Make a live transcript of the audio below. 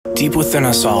Deep within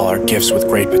us all are gifts with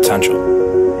great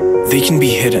potential. They can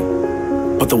be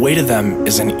hidden, but the way to them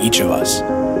is in each of us.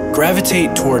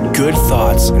 Gravitate toward good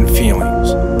thoughts and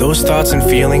feelings. Those thoughts and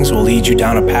feelings will lead you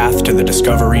down a path to the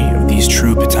discovery of these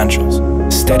true potentials.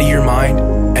 Steady your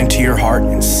mind, enter your heart,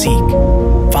 and seek.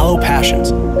 Follow passions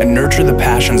and nurture the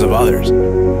passions of others.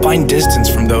 Find distance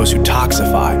from those who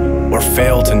toxify or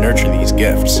fail to nurture these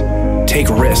gifts. Take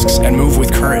risks and move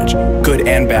with courage. Good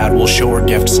and bad will show where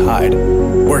gifts hide.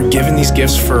 We're given these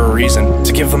gifts for a reason,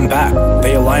 to give them back.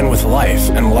 They align with life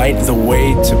and light the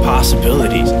way to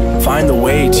possibilities. Find the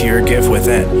way to your gift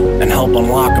within and help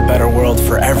unlock a better world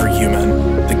for every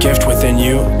human. The gift within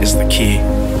you is the key.